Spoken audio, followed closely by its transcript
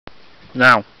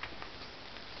Now.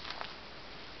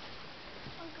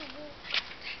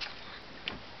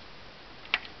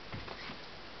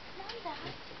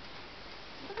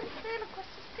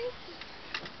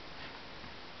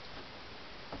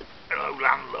 Hello,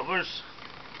 landlubbers.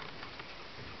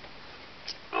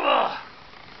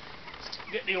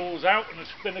 Get the oars out and the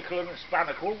spinnacle and the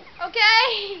spanacle.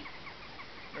 Okay.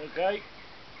 Okay.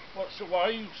 What's the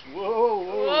waves? Whoa,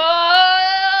 whoa.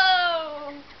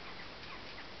 Whoa.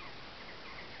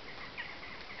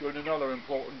 Doing another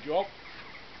important job.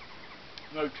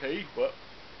 No tea, but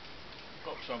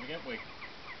got some, haven't we?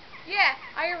 Yeah,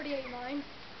 I already ate mine.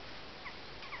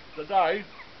 Today,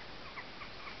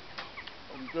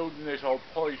 I'm building this old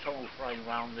polytunnel frame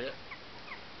round it,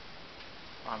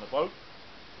 around the boat,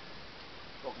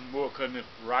 so I can work in the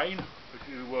rain, which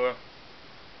is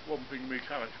one thing we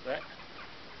can expect.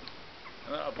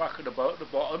 And at the back of the boat, at the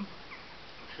bottom,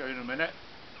 I'll show you in a minute,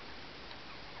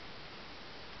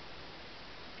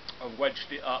 I've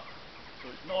wedged it up, so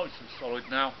it's nice and solid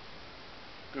now,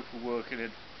 good for working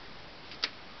in.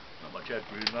 Not much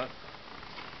headroom though.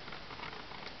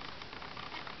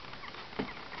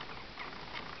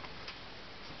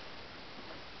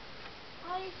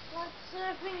 I like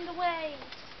surfing the waves.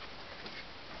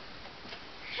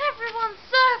 Everyone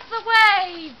surf the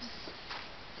waves.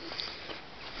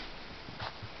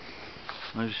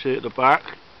 As you see at the back,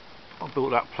 I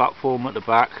built that platform at the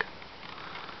back,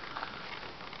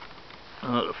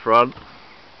 and at the front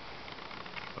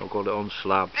I've got it on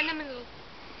slabs.